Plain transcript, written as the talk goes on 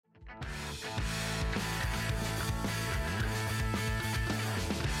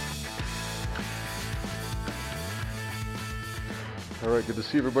All right, good to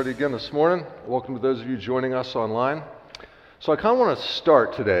see everybody again this morning. Welcome to those of you joining us online. So I kind of want to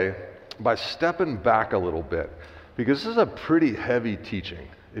start today by stepping back a little bit, because this is a pretty heavy teaching.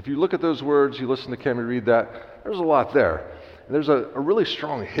 If you look at those words, you listen to Kemi read that, there's a lot there. And there's a really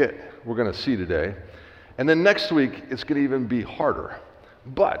strong hit we're going to see today. And then next week, it's going to even be harder.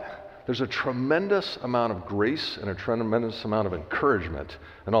 But there's a tremendous amount of grace and a tremendous amount of encouragement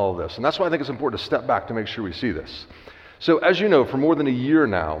in all of this. And that's why I think it's important to step back to make sure we see this. So as you know, for more than a year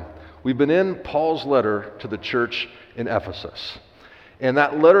now, we've been in Paul's letter to the church in Ephesus. And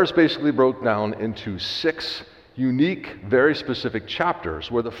that letter is basically broken down into 6 unique, very specific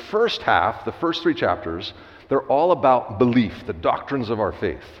chapters, where the first half, the first 3 chapters, they're all about belief, the doctrines of our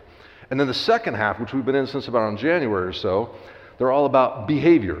faith. And then the second half, which we've been in since about in January or so, they're all about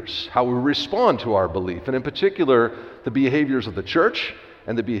behaviors, how we respond to our belief, and in particular, the behaviors of the church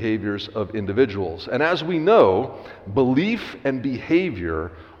and the behaviors of individuals. And as we know, belief and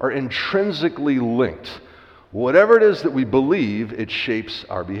behavior are intrinsically linked. Whatever it is that we believe, it shapes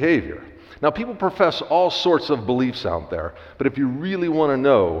our behavior. Now, people profess all sorts of beliefs out there, but if you really want to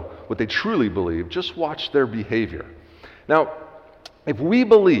know what they truly believe, just watch their behavior. Now, if we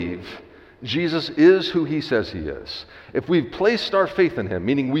believe Jesus is who he says he is, if we've placed our faith in him,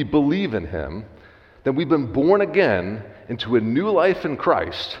 meaning we believe in him, then we've been born again into a new life in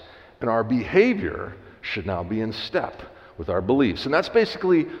Christ, and our behavior should now be in step with our beliefs. And that's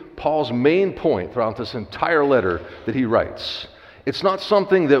basically Paul's main point throughout this entire letter that he writes. It's not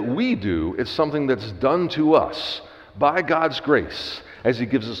something that we do, it's something that's done to us by God's grace as he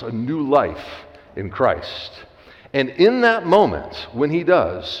gives us a new life in Christ. And in that moment, when he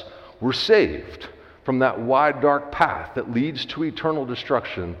does, we're saved from that wide, dark path that leads to eternal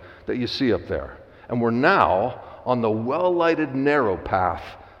destruction that you see up there. And we're now on the well-lighted, narrow path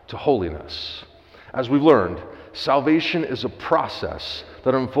to holiness. As we've learned, salvation is a process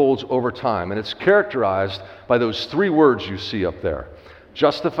that unfolds over time, and it's characterized by those 3 words you see up there: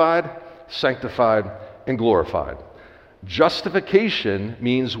 justified, sanctified, and glorified. Justification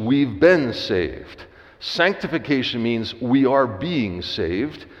means we've been saved. Sanctification means we are being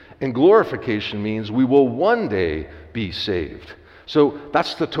saved. And glorification means we will one day be saved. So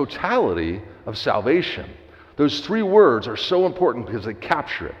that's the totality of salvation. Those 3 words are so important because they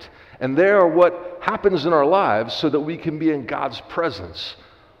capture it. And they are what happens in our lives so that we can be in God's presence.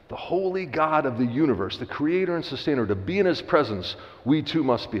 The holy God of the universe, the creator and sustainer. To be in his presence, we too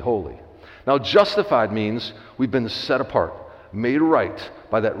must be holy. Now, justified means we've been set apart, made right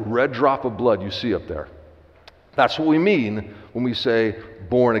by that red drop of blood you see up there. That's what we mean when we say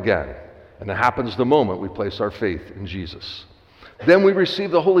born again. And it happens the moment we place our faith in Jesus. Then we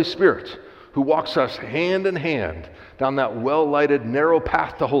receive the Holy Spirit, who walks us hand in hand down that well-lighted, narrow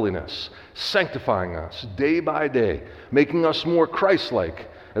path to holiness, sanctifying us day by day, making us more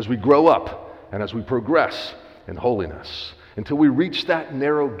Christ-like as we grow up and as we progress in holiness, until we reach that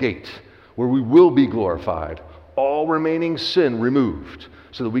narrow gate where we will be glorified, all remaining sin removed,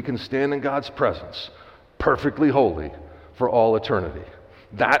 so that we can stand in God's presence, perfectly holy for all eternity.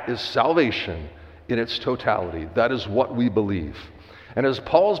 That is salvation in its totality. That is what we believe. And as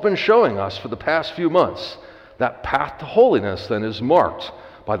Paul's been showing us for the past few months, that path to holiness then is marked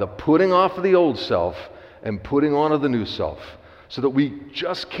by the putting off of the old self and putting on of the new self, so that we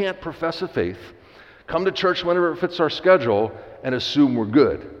just can't profess a faith, come to church whenever it fits our schedule, and assume we're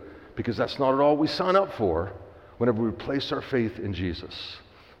good, because that's not at all we sign up for whenever we place our faith in Jesus.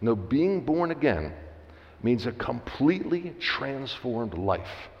 No, being born again means a completely transformed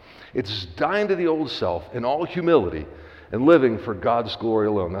life. It's dying to the old self in all humility and living for God's glory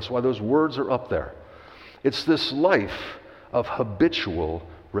alone. That's why those words are up there. It's this life of habitual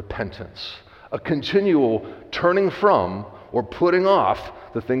repentance, a continual turning from or putting off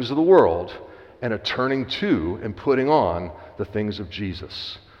the things of the world, and a turning to and putting on the things of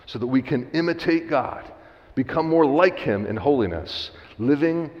Jesus, so that we can imitate God, become more like him in holiness,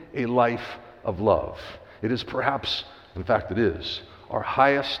 living a life of love. It is perhaps, in fact it is, our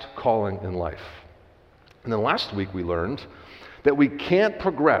highest calling in life. And then last week we learned that we can't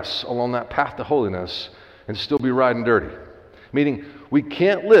progress along that path to holiness and still be riding dirty. Meaning, we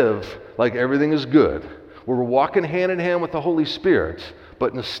can't live like everything is good, where we're walking hand in hand with the Holy Spirit,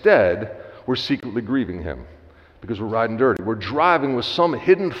 but instead we're secretly grieving him because we're riding dirty. We're driving with some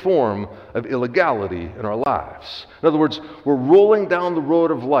hidden form of illegality in our lives. In other words, we're rolling down the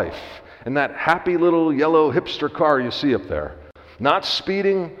road of life in that happy little yellow hipster car you see up there. Not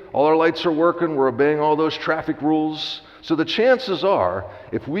speeding, all our lights are working, we're obeying all those traffic rules. So the chances are,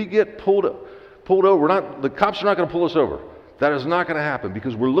 if we get pulled over, the cops are not going to pull us over. That is not going to happen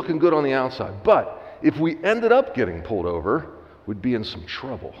because we're looking good on the outside. But if we ended up getting pulled over, we'd be in some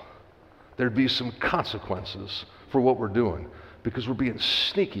trouble. There'd be some consequences for what we're doing because we're being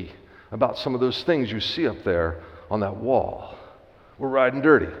sneaky about some of those things you see up there on that wall. We're riding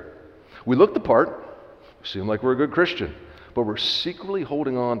dirty. We look the part, we seem like we're a good Christian, but we're secretly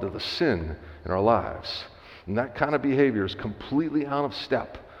holding on to the sin in our lives. And that kind of behavior is completely out of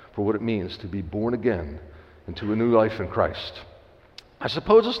step for what it means to be born again into a new life in Christ. I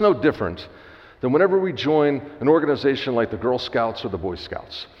suppose it's no different than whenever we join an organization like the Girl Scouts or the Boy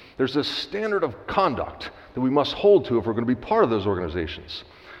Scouts. There's this standard of conduct that we must hold to if we're going to be part of those organizations.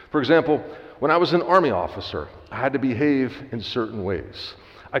 For example, when I was an Army officer, I had to behave in certain ways.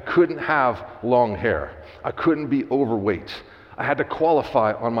 I couldn't have long hair. I couldn't be overweight. I had to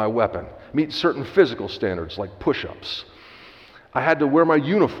qualify on my weapon, meet certain physical standards like push-ups. I had to wear my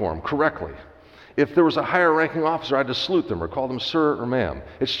uniform correctly. If there was a higher ranking officer, I had to salute them or call them sir or ma'am.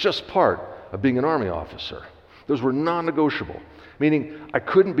 It's just part of being an Army officer. Those were non-negotiable, meaning I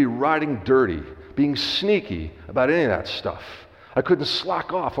couldn't be riding dirty, being sneaky about any of that stuff. I couldn't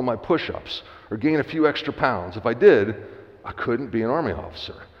slack off on my push-ups or gain a few extra pounds. If I did, I couldn't be an Army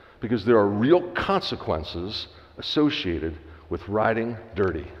officer because there are real consequences associated with riding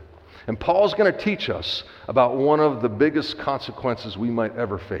dirty. And Paul's going to teach us about one of the biggest consequences we might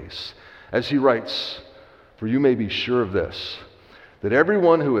ever face. As he writes, "For you may be sure of this, that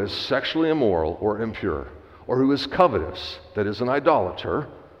everyone who is sexually immoral or impure, or who is covetous, that is an idolater,"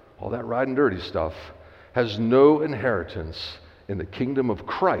 all that riding dirty stuff, "has no inheritance in the kingdom of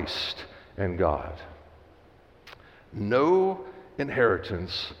Christ and God." No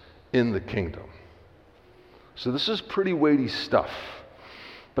inheritance in the kingdom. So this is pretty weighty stuff.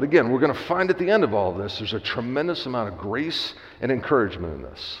 But again, we're going to find at the end of all of this, there's a tremendous amount of grace and encouragement in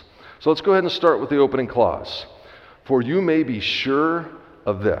this. So let's go ahead and start with the opening clause. "For you may be sure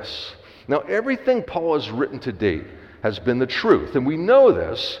of this." Now, everything Paul has written to date has been the truth, and we know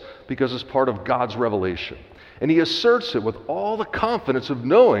this because it's part of God's revelation. And he asserts it with all the confidence of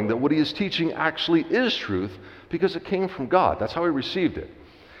knowing that what he is teaching actually is truth because it came from God. That's how he received it.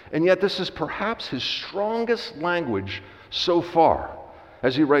 And yet this is perhaps his strongest language so far,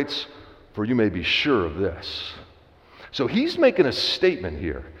 as he writes, "For you may be sure of this." So he's making a statement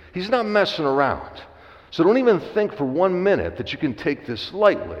here. He's not messing around. So don't even think for 1 minute that you can take this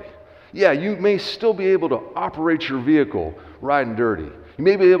lightly. Yeah, you may still be able to operate your vehicle riding dirty. You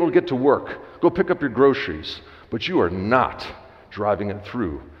may be able to get to work, go pick up your groceries, but you are not driving it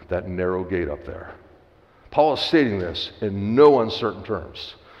through that narrow gate up there. Paul is stating this in no uncertain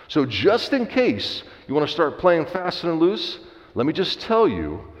terms. So just in case you want to start playing fast and loose, let me just tell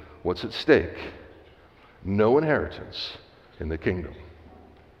you what's at stake. No inheritance in the kingdom.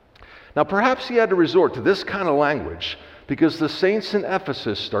 Now, perhaps he had to resort to this kind of language because the saints in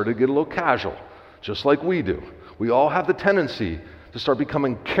Ephesus started to get a little casual, just like we do. We all have the tendency to start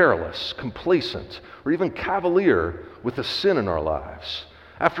becoming careless, complacent, or even cavalier with the sin in our lives.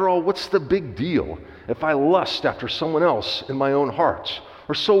 After all, what's the big deal if I lust after someone else in my own heart?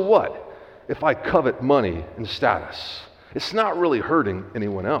 Or so what if I covet money and status? It's not really hurting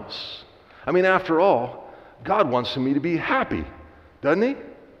anyone else. I mean, after all, God wants me to be happy, doesn't he?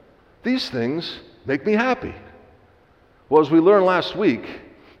 These things make me happy. Well, as we learned last week,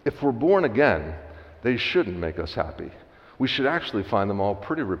 if we're born again, they shouldn't make us happy. We should actually find them all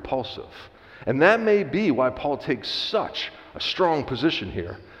pretty repulsive. And that may be why Paul takes such a strong position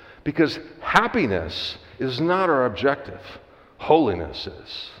here, because happiness is not our objective. Holiness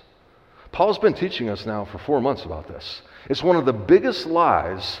is. Paul's been teaching us now for 4 months about this. It's one of the biggest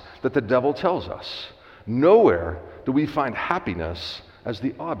lies that the devil tells us. Nowhere do we find happiness as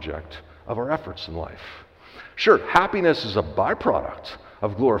the object of our efforts in life. Sure, happiness is a byproduct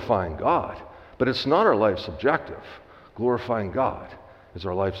of glorifying God, but it's not our life's objective. Glorifying God is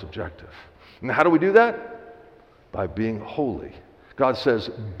our life's objective. And how do we do that? By being holy. God says,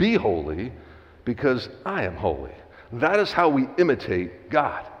 "Be holy because I am holy." That is how we imitate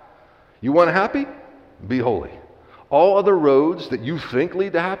God. You want happy? Be holy. All other roads that you think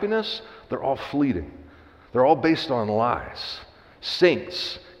lead to happiness, they're all fleeting. They're all based on lies.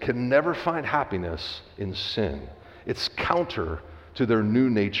 Saints can never find happiness in sin. It's counter to their new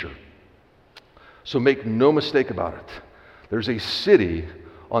nature. So make no mistake about it. There's a city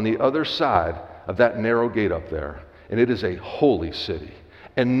on the other side of that narrow gate up there, and it is a holy city.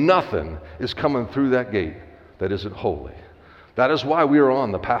 And nothing is coming through that gate that isn't holy. That is why we are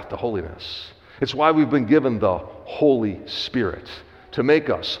on the path to holiness. It's why we've been given the Holy Spirit to make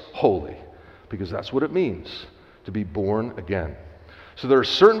us holy, because that's what it means to be born again. So there are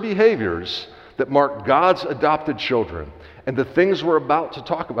certain behaviors that mark God's adopted children, and the things we're about to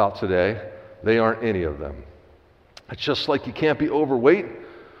talk about today, they aren't any of them. It's just like you can't be overweight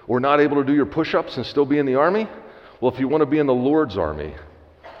or not able to do your push-ups and still be in the army. Well, if you want to be in the Lord's army,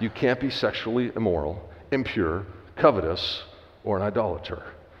 you can't be sexually immoral, impure, covetous, or an idolater.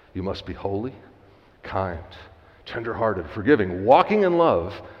 You must be holy, kind, tender-hearted, forgiving, walking in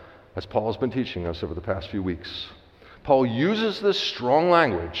love, as Paul has been teaching us over the past few weeks. Paul uses this strong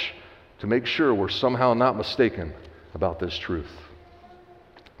language to make sure we're somehow not mistaken about this truth.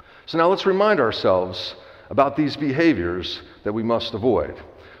 So now let's remind ourselves about these behaviors that we must avoid.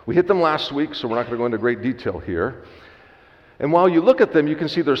 We hit them last week, so we're not going to go into great detail here. And while you look at them, you can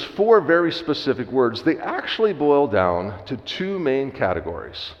see there's 4 very specific words. They actually boil down to 2 main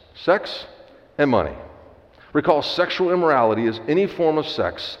categories: sex and money. Recall, sexual immorality is any form of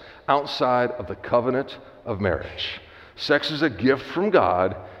sex outside of the covenant of marriage. Sex is a gift from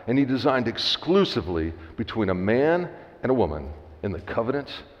God, and He designed exclusively between a man and a woman in the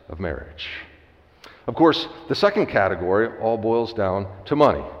covenant of marriage. Of course, the second category all boils down to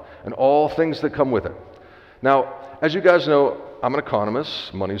money and all things that come with it. Now, as you guys know, I'm an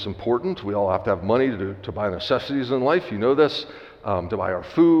economist. Money's important. We all have to have money to buy necessities in life. You know this. To buy our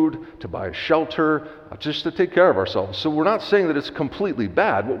food, to buy shelter, just to take care of ourselves. So we're not saying that it's completely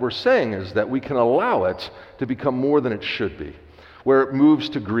bad. What we're saying is that we can allow it to become more than it should be, where it moves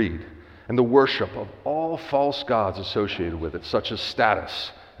to greed and the worship of all false gods associated with it, such as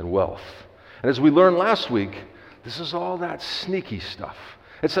status and wealth. And as we learned last week, this is all that sneaky stuff.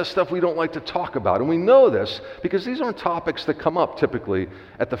 It's that stuff we don't like to talk about. And we know this because these aren't topics that come up typically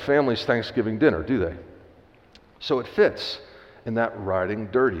at the family's Thanksgiving dinner, do they? So it fits in that riding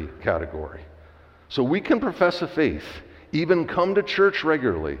dirty category. So we can profess a faith, even come to church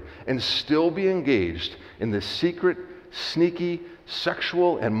regularly, and still be engaged in the secret, sneaky,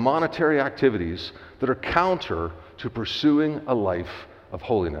 sexual, and monetary activities that are counter to pursuing a life of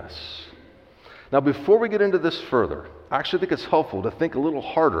holiness. Now, before we get into this further, I actually think it's helpful to think a little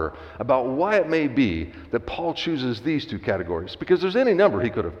harder about why it may be that Paul chooses these 2 categories, because there's any number he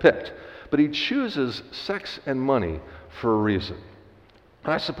could have picked, but he chooses sex and money for a reason.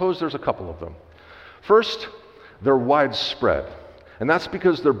 And I suppose there's a couple of them. First, they're widespread, and that's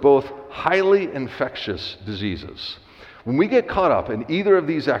because they're both highly infectious diseases. When we get caught up in either of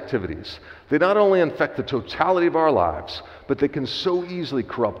these activities, they not only infect the totality of our lives, but they can so easily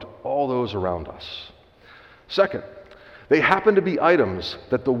corrupt all those around us. Second, they happen to be items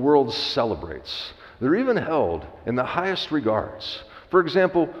that the world celebrates. They're even held in the highest regards. For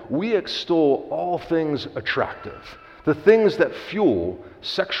example, we extol all things attractive, the things that fuel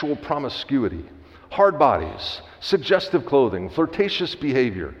sexual promiscuity, hard bodies, suggestive clothing, flirtatious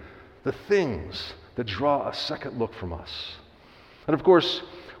behavior, the things that draw a second look from us. And of course,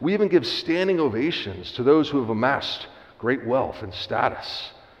 we even give standing ovations to those who have amassed great wealth and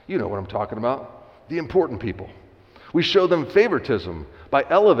status. You know what I'm talking about, the important people. We show them favoritism by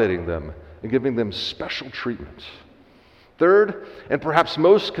elevating them and giving them special treatment. Third, and perhaps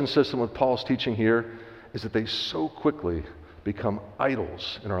most consistent with Paul's teaching here, is that they so quickly become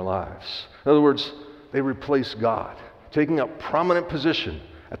idols in our lives. In other words, they replace God, taking a prominent position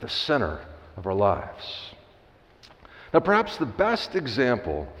at the center of our lives. Now, perhaps the best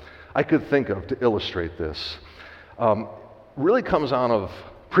example I could think of to illustrate this really comes out of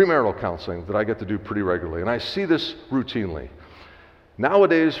premarital counseling that I get to do pretty regularly, and I see this routinely.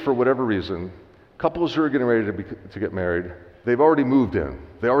 Nowadays, for whatever reason, couples who are getting ready to get married, they've already moved in.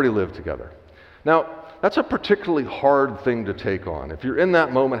 They already live together. Now, that's a particularly hard thing to take on. If you're in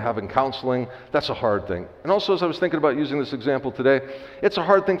that moment having counseling, that's a hard thing. And also, as I was thinking about using this example today, it's a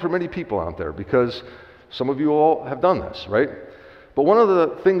hard thing for many people out there because some of you all have done this, right? But one of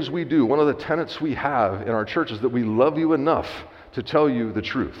the things we do, one of the tenets we have in our church is that we love you enough to tell you the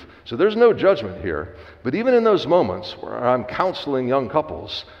truth. So there's no judgment here. But even in those moments where I'm counseling young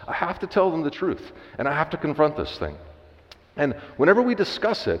couples, I have to tell them the truth, and I have to confront this thing. And whenever we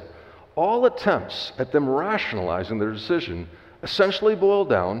discuss it, all attempts at them rationalizing their decision essentially boil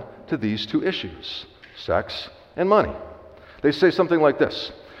down to these 2 issues, sex and money. They say something like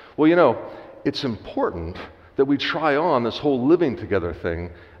this: well, you know, it's important that we try on this whole living together thing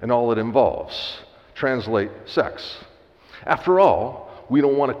and all it involves. Translate, sex. After all, we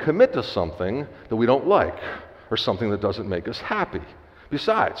don't want to commit to something that we don't like or something that doesn't make us happy.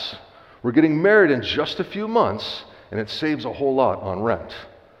 Besides, we're getting married in just a few months, and it saves a whole lot on rent.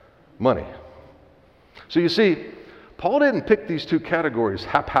 Money. So you see, Paul didn't pick these 2 categories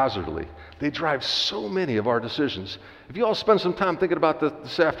haphazardly. They drive so many of our decisions. If you all spend some time thinking about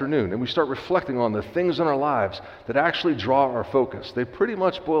this afternoon and we start reflecting on the things in our lives that actually draw our focus, they pretty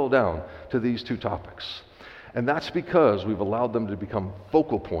much boil down to these 2 topics. And that's because we've allowed them to become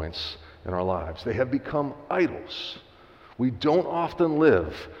focal points in our lives. They have become idols. We don't often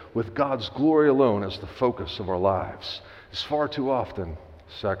live with God's glory alone as the focus of our lives. It's far too often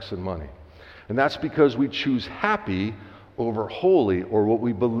sex and money. And that's because we choose happy over holy, or what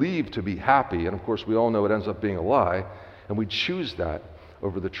we believe to be happy. And of course, we all know it ends up being a lie. And we choose that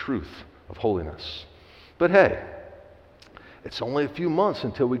over the truth of holiness. But hey, it's only a few months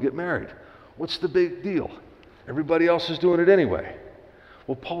until we get married. What's the big deal? Everybody else is doing it anyway.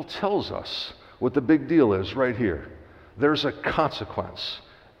 Well, Paul tells us what the big deal is right here. There's a consequence,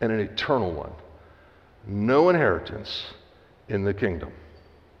 and an eternal one. No inheritance in the kingdom.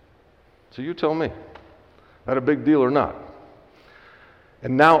 So you tell me, is that a big deal or not?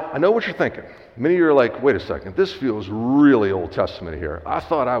 And now, I know what you're thinking. Many of you are like, wait a second, this feels really Old Testament here. I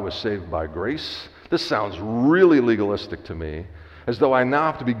thought I was saved by grace. This sounds really legalistic to me, as though I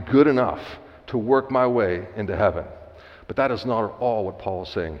now have to be good enough to work my way into heaven. But that is not at all what Paul is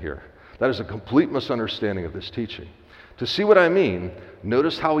saying here. That is a complete misunderstanding of this teaching. To see what I mean,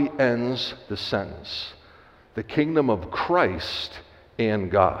 notice how he ends the sentence. The kingdom of Christ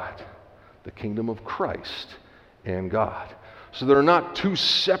and God. The kingdom of Christ and God. So there are not two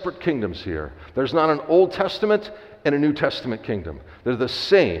separate kingdoms here. There's not an Old Testament and a New Testament kingdom. They're the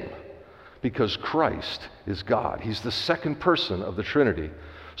same because Christ is God. He's the second person of the Trinity.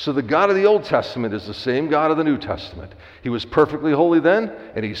 So the God of the Old Testament is the same God of the New Testament. He was perfectly holy then,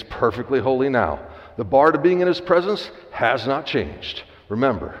 and he's perfectly holy now. The bar to being in his presence has not changed.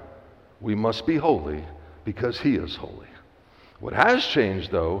 Remember, we must be holy because he is holy. What has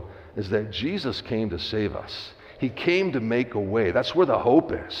changed, though, is that Jesus came to save us. He came to make a way. That's where the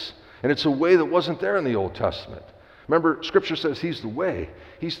hope is. And it's a way that wasn't there in the Old Testament. Remember, Scripture says he's the way,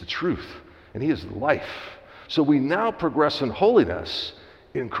 he's the truth, and he is the life. So we now progress in holiness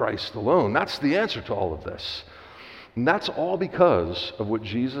in Christ alone. That's the answer to all of this. And that's all because of what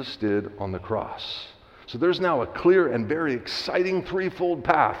Jesus did on the cross. So there's now a clear and very exciting threefold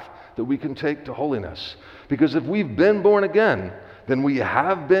path that we can take to holiness. Because if we've been born again, then we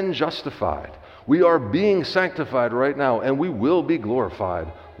have been justified. We are being sanctified right now, and we will be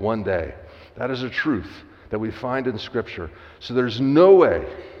glorified one day. That is a truth that we find in Scripture. So there's no way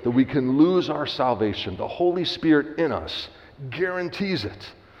that we can lose our salvation. The Holy Spirit in us guarantees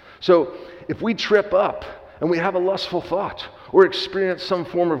it. So if we trip up and we have a lustful thought or experience some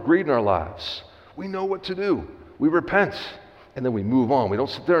form of greed in our lives, we know what to do. We repent, and then we move on. We don't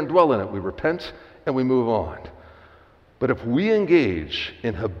sit there and dwell in it. We repent, and we move on. But if we engage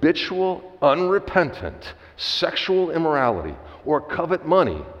in habitual, unrepentant sexual immorality or covet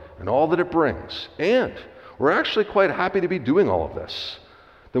money and all that it brings, and we're actually quite happy to be doing all of this,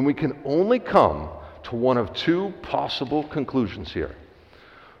 then we can only come to one of two possible conclusions here.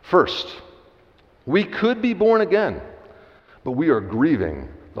 First, we could be born again, but we are grieving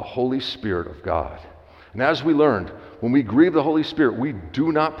the Holy Spirit of God. And as we learned, when we grieve the Holy Spirit, we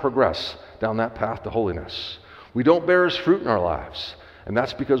do not progress down that path to holiness. We don't bear his fruit in our lives, and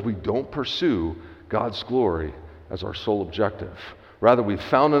that's because we don't pursue God's glory as our sole objective. Rather, we've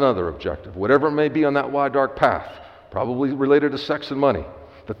found another objective, whatever it may be on that wide, dark path, probably related to sex and money,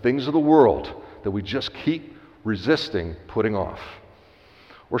 the things of the world that we just keep resisting putting off.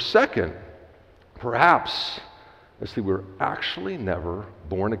 Or second, perhaps, we're actually never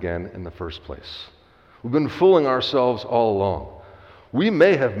born again in the first place. We've been fooling ourselves all along. We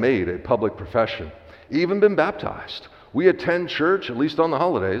may have made a public profession, even been baptized. We attend church, at least on the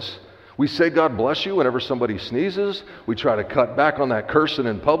holidays. We say God bless you whenever somebody sneezes. We try to cut back on that cursing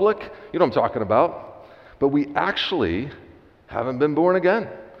in public. You know what I'm talking about. But we actually haven't been born again.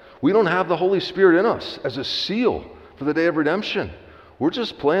 We don't have the Holy Spirit in us as a seal for the day of redemption. We're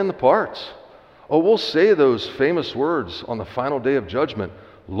just playing the parts. Oh, we'll say those famous words on the final day of judgment,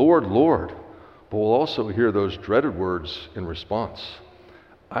 Lord, Lord. But we'll also hear those dreaded words in response.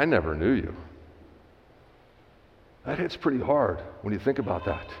 I never knew you. That hits pretty hard when you think about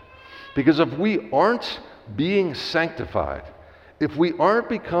that. Because if we aren't being sanctified, if we aren't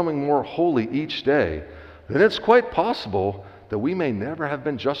becoming more holy each day, then it's quite possible that we may never have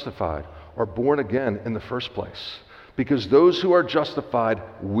been justified or born again in the first place. Because those who are justified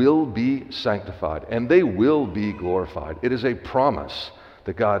will be sanctified, and they will be glorified. It is a promise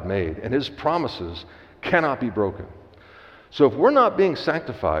that God made, and his promises cannot be broken. So if we're not being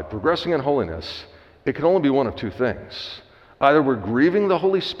sanctified, progressing in holiness, it can only be one of two things. Either we're grieving the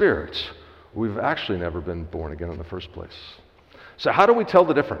Holy Spirit, or we've actually never been born again in the first place. So how do we tell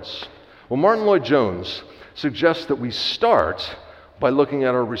the difference? Well, Martin Lloyd-Jones suggests that we start by looking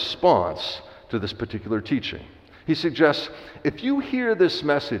at our response to this particular teaching. He suggests, if you hear this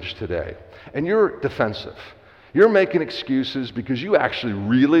message today and you're defensive, You're making excuses because you actually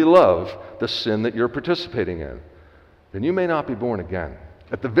really love the sin that you're participating in. Then you may not be born again.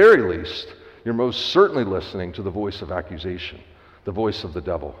 At the very least, you're most certainly listening to the voice of accusation, the voice of the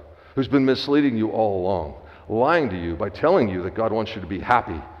devil, who's been misleading you all along, lying to you by telling you that God wants you to be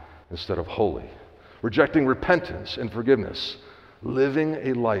happy instead of holy, rejecting repentance and forgiveness, living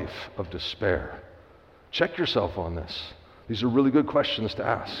a life of despair. Check yourself on this. These are really good questions to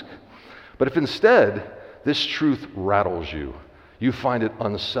ask. But if instead this truth rattles you, you find it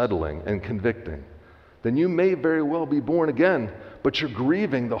unsettling and convicting, then you may very well be born again, but you're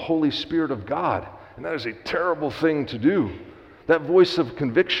grieving the Holy Spirit of God, and that is a terrible thing to do. That voice of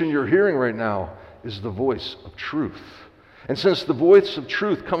conviction you're hearing right now is the voice of truth. And since the voice of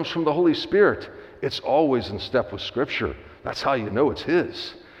truth comes from the Holy Spirit, it's always in step with Scripture. That's how you know it's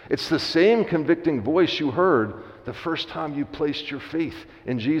His. It's the same convicting voice you heard the first time you placed your faith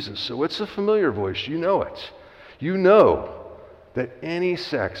in Jesus. So it's a familiar voice. You know it. You know that any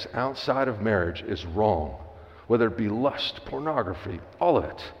sex outside of marriage is wrong, whether it be lust, pornography, all of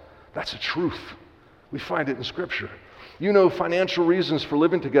it. That's a truth. We find it in Scripture. You know financial reasons for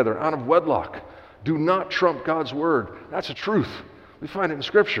living together out of wedlock do not trump God's word. That's a truth. We find it in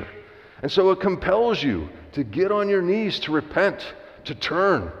Scripture. And so it compels you to get on your knees to repent, to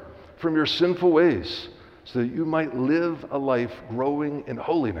turn from your sinful ways, so that you might live a life growing in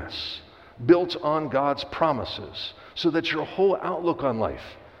holiness, built on God's promises, so that your whole outlook on life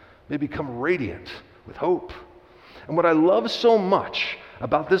may become radiant with hope. And what I love so much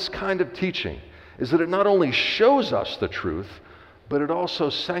about this kind of teaching is that it not only shows us the truth, but it also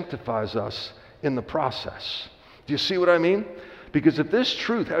sanctifies us in the process. Do you see what I mean? Because if this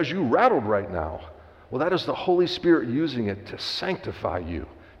truth has you rattled right now, well, that is the Holy Spirit using it to sanctify you,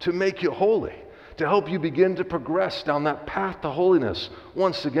 to make you holy, to help you begin to progress down that path to holiness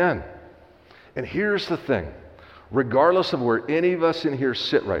once again. And here's the thing. Regardless of where any of us in here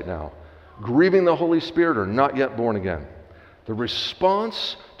sit right now, grieving the Holy Spirit or not yet born again, the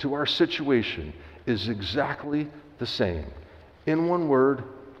response to our situation is exactly the same. In one word,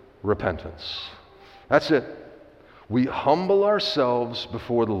 repentance. That's it. We humble ourselves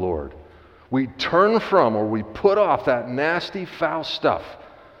before the Lord. We turn from, or we put off that nasty, foul stuff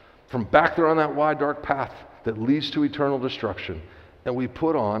from back there on that wide, dark path that leads to eternal destruction, and we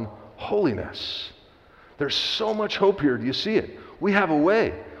put on holiness. There's so much hope here. Do you see it? We have a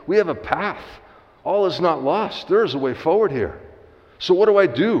way. We have a path. All is not lost. There is a way forward here. So what do I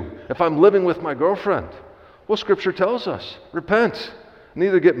do if I'm living with my girlfriend? Well, Scripture tells us, repent and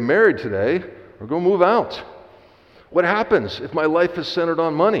either get married today or go move out. What happens if my life is centered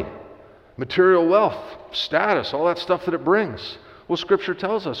on money, material wealth, status, all that stuff that it brings? Well, Scripture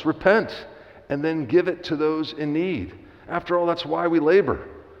tells us, repent and then give it to those in need. After all, that's why we labor.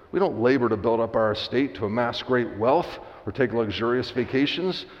 We don't labor to build up our estate, to amass great wealth, or take luxurious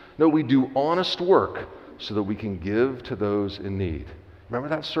vacations. No, we do honest work so that we can give to those in need. Remember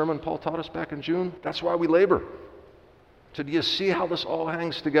that sermon Paul taught us back in June? That's why we labor. So do you see how this all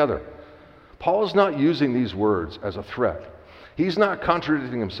hangs together? Paul is not using these words as a threat. He's not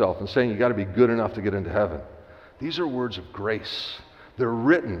contradicting himself and saying you got to be good enough to get into heaven. These are words of grace. They're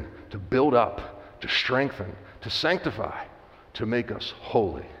written to build up, to strengthen, to sanctify, to make us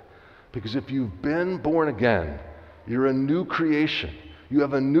holy. Because if you've been born again, you're a new creation. You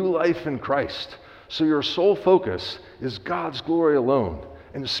have a new life in Christ. So your sole focus is God's glory alone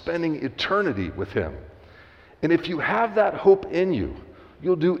and spending eternity with Him. And if you have that hope in you,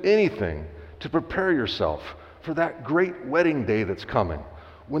 you'll do anything to prepare yourself for that great wedding day that's coming,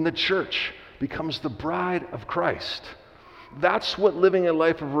 when the church becomes the bride of Christ. That's what living a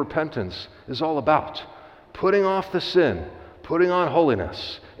life of repentance is all about. Putting off the sin, putting on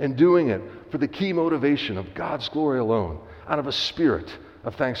holiness, and doing it for the key motivation of God's glory alone, out of a spirit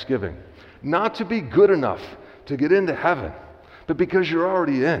of thanksgiving. Not to be good enough to get into heaven, but because you're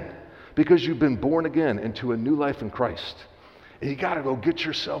already in, because you've been born again into a new life in Christ. And you got to go get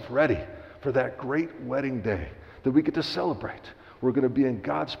yourself ready for that great wedding day that we get to celebrate. We're going to be in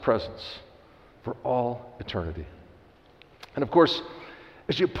God's presence for all eternity. And of course,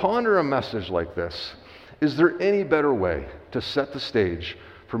 as you ponder a message like this, is there any better way to set the stage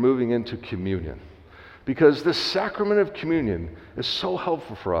for moving into communion? Because the sacrament of communion is so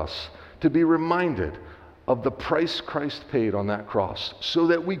helpful for us to be reminded of the price Christ paid on that cross so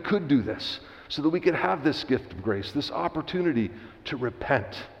that we could do this, so that we could have this gift of grace, this opportunity to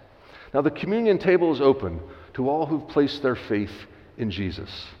repent. Now, the communion table is open to all who've placed their faith in Jesus.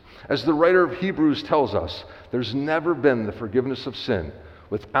 As the writer of Hebrews tells us, there's never been the forgiveness of sin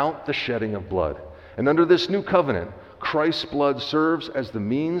without the shedding of blood. And under this new covenant, Christ's blood serves as the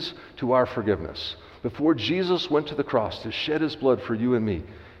means to our forgiveness. Before Jesus went to the cross to shed his blood for you and me,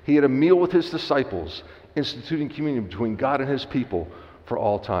 he had a meal with his disciples, instituting communion between God and his people for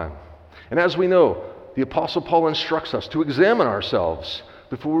all time. And as we know, the Apostle Paul instructs us to examine ourselves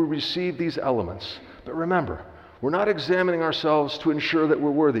before we receive these elements. But remember, we're not examining ourselves to ensure that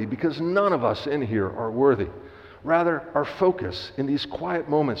we're worthy, because none of us in here are worthy. Rather, our focus in these quiet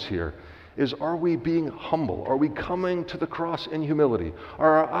moments here is, are we being humble? Are we coming to the cross in humility?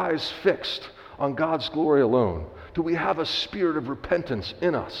 Are our eyes fixed on God's glory alone? Do we have a spirit of repentance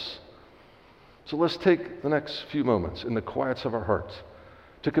in us? So let's take the next few moments in the quiets of our hearts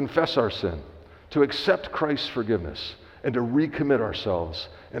to confess our sin, to accept Christ's forgiveness, and to recommit ourselves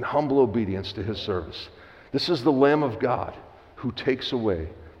in humble obedience to his service. This is the Lamb of God who takes away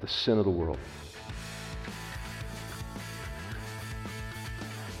the sin of the world.